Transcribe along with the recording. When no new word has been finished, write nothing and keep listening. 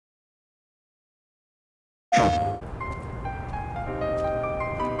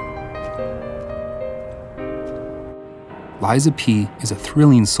Lies of P is a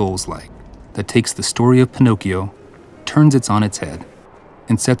thrilling Souls-like that takes the story of Pinocchio, turns it on its head,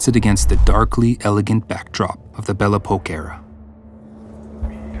 and sets it against the darkly elegant backdrop of the Belle Époque era.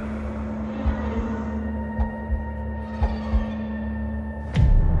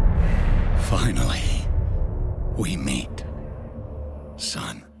 Finally, we meet,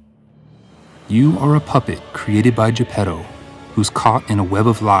 son. You are a puppet created by Geppetto, who's caught in a web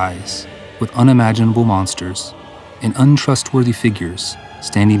of lies with unimaginable monsters and untrustworthy figures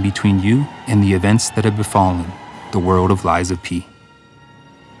standing between you and the events that have befallen the world of Lies of P.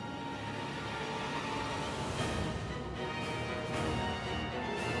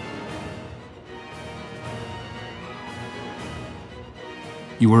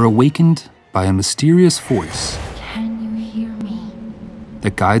 You are awakened by a mysterious voice. Can you hear me?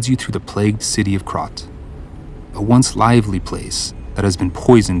 That guides you through the plagued city of Krat, a once lively place that has been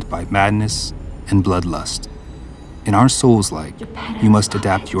poisoned by madness and bloodlust. In our Souls-like, you must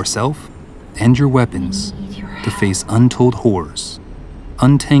adapt yourself and your weapons to face untold horrors,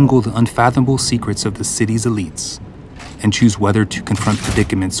 untangle the unfathomable secrets of the city's elites, and choose whether to confront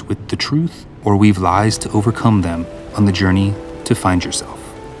predicaments with the truth or weave lies to overcome them on the journey to find yourself.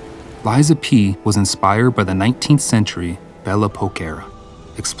 Lies of P was inspired by the 19th century Belle Époque era.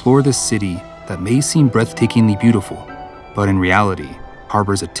 Explore this city that may seem breathtakingly beautiful, but in reality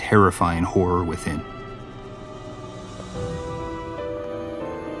harbors a terrifying horror within.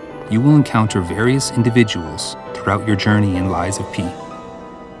 You will encounter various individuals throughout your journey in Lies of P.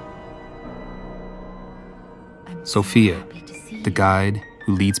 Sophia, the guide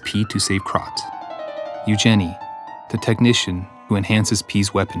who leads P to save Krat. Eugenie, the technician who enhances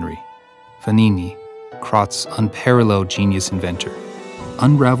P's weaponry. Vanini, Krat's unparalleled genius inventor.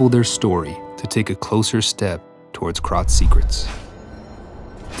 Unravel their story to take a closer step towards Krat's secrets.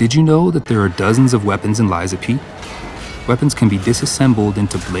 Did you know that there are dozens of weapons in Lies of P? Weapons can be disassembled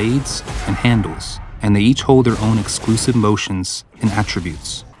into blades and handles, and they each hold their own exclusive motions and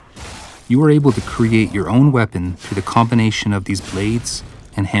attributes. You are able to create your own weapon through the combination of these blades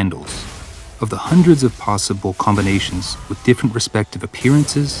and handles. Of the hundreds of possible combinations with different respective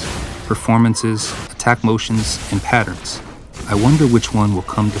appearances, performances, attack motions, and patterns, I wonder which one will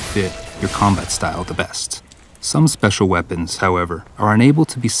come to fit your combat style the best. Some special weapons, however, are unable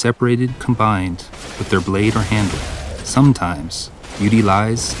to be separated combined with their blade or handle. Sometimes, beauty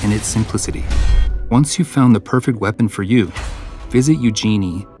lies in its simplicity. Once you've found the perfect weapon for you, visit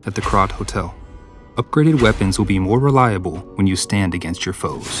Eugenie at the Krat Hotel. Upgraded weapons will be more reliable when you stand against your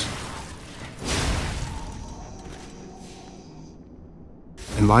foes.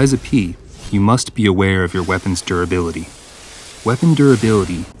 In Lies of P, you must be aware of your weapon's durability. Weapon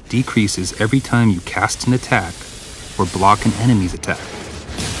durability decreases every time you cast an attack or block an enemy's attack.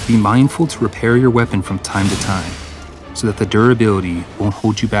 Be mindful to repair your weapon from time to time, so that the durability won't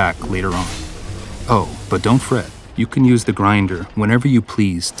hold you back later on. Oh, but don't fret, you can use the grinder whenever you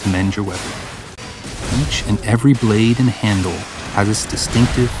please to mend your weapon. Each and every blade and handle has its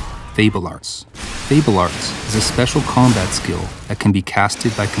distinctive Fable Arts. Fable Arts is a special combat skill that can be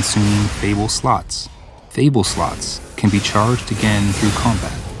casted by consuming Fable slots. Fable slots can be charged again through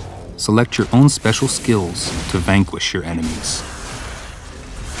combat. Select your own special skills to vanquish your enemies.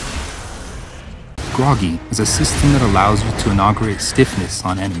 Groggy is a system that allows you to inaugurate stiffness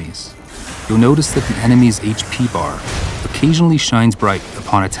on enemies. You'll notice that the enemy's HP bar occasionally shines bright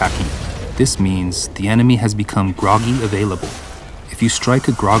upon attacking. This means the enemy has become groggy available. If you strike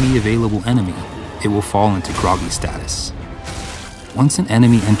a groggy available enemy, it will fall into groggy status. Once an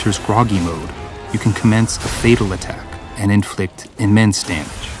enemy enters groggy mode, you can commence a fatal attack and inflict immense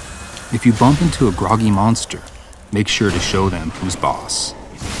damage. If you bump into a groggy monster, make sure to show them who's boss.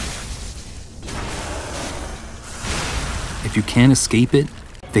 If you can't escape it,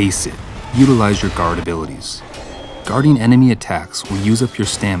 face it. Utilize your guard abilities. Guarding enemy attacks will use up your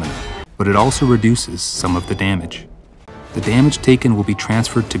stamina, but it also reduces some of the damage. The damage taken will be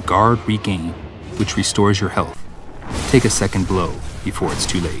transferred to guard regain, which restores your health. Take a second blow before it's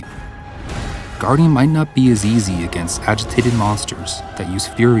too late. Guarding might not be as easy against agitated monsters that use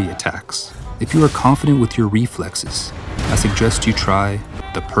fury attacks. If you are confident with your reflexes, I suggest you try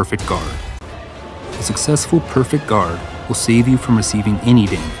the perfect guard. A successful perfect guard will save you from receiving any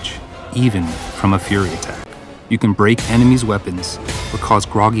damage, even from a fury attack. You can break enemies' weapons or cause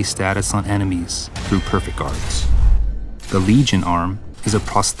groggy status on enemies through perfect guards. The Legion arm is a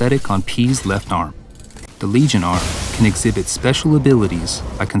prosthetic on P's left arm. The Legion arm can exhibit special abilities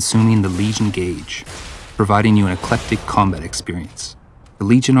by consuming the Legion gauge, providing you an eclectic combat experience. The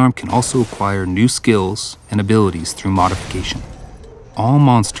Legion arm can also acquire new skills and abilities through modification. All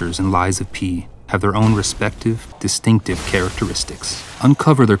monsters in Lies of P have their own respective, distinctive characteristics.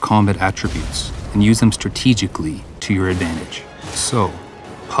 Uncover their combat attributes and use them strategically to your advantage. So,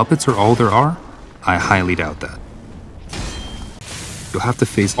 puppets are all there are? I highly doubt that. You'll have to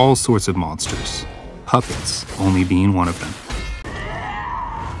face all sorts of monsters, puppets only being one of them.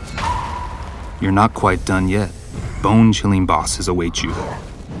 You're not quite done yet. Bone-chilling bosses await you.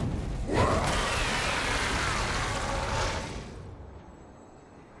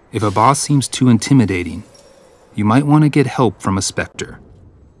 If a boss seems too intimidating, you might want to get help from a specter.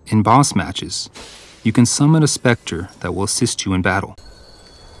 In boss matches, you can summon a specter that will assist you in battle.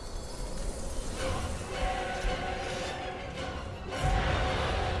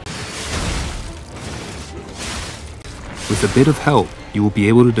 With a bit of help, you will be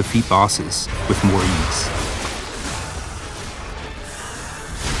able to defeat bosses with more ease.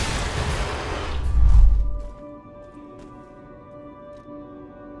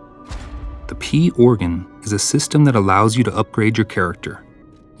 The P organ is a system that allows you to upgrade your character.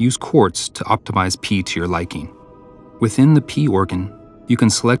 Use quartz to optimize P to your liking. Within the P organ, you can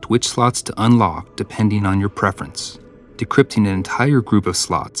select which slots to unlock depending on your preference. Decrypting an entire group of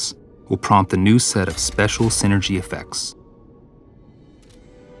slots will prompt a new set of special synergy effects.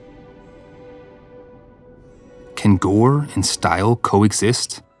 Can gore and style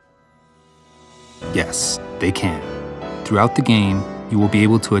coexist? Yes, they can. Throughout the game, you will be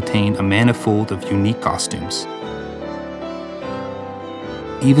able to attain a manifold of unique costumes.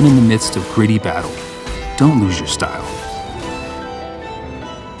 Even in the midst of gritty battle, don't lose your style.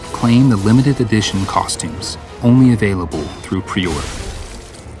 Claim the limited edition costumes, only available through pre-order.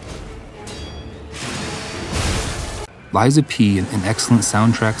 Lies of P and excellent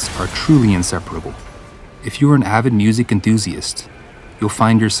soundtracks are truly inseparable. If you're an avid music enthusiast, you'll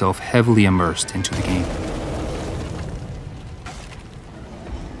find yourself heavily immersed into the game.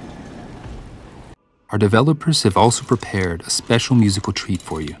 Our developers have also prepared a special musical treat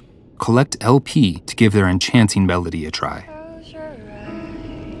for you. Collect LP to give their enchanting melody a try. Close your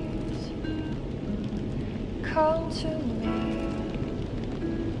eyes, come to me,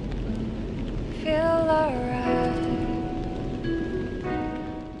 feel alright.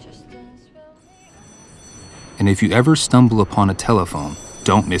 Just dance with me. And if you ever stumble upon a telephone,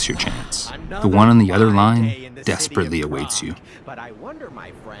 don't miss your chance. The one on the other line desperately awaits you. But I wonder,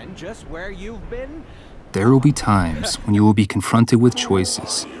 my friend, just where you've been. There will be times when you will be confronted with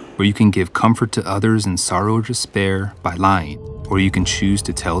choices where you can give comfort to others in sorrow or despair by lying, or you can choose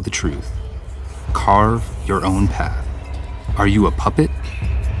to tell the truth. Carve your own path. Are you a puppet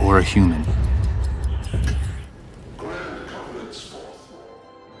or a human?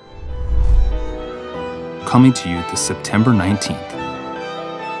 Coming to you this September 19th.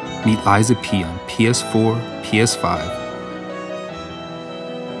 Meet Lies of P on PS4, PS5.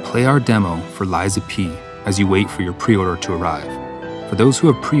 Play our demo for Lies of P as you wait for your pre-order to arrive. For those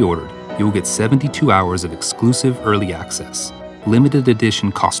who have pre-ordered, you will get 72 hours of exclusive early access, limited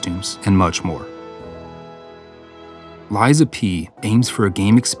edition costumes, and much more. Lies of P aims for a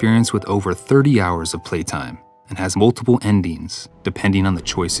game experience with over 30 hours of playtime and has multiple endings depending on the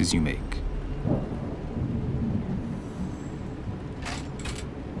choices you make.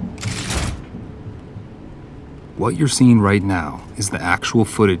 What you're seeing right now is the actual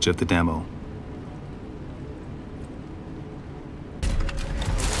footage of the demo.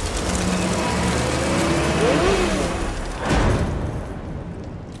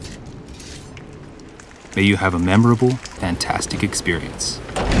 May you have a memorable, fantastic experience.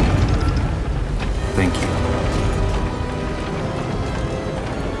 Thank you.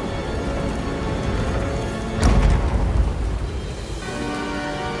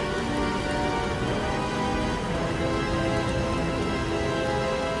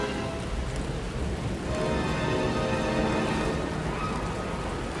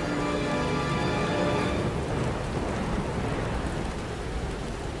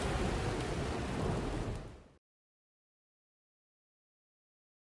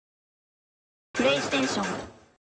 PlayStation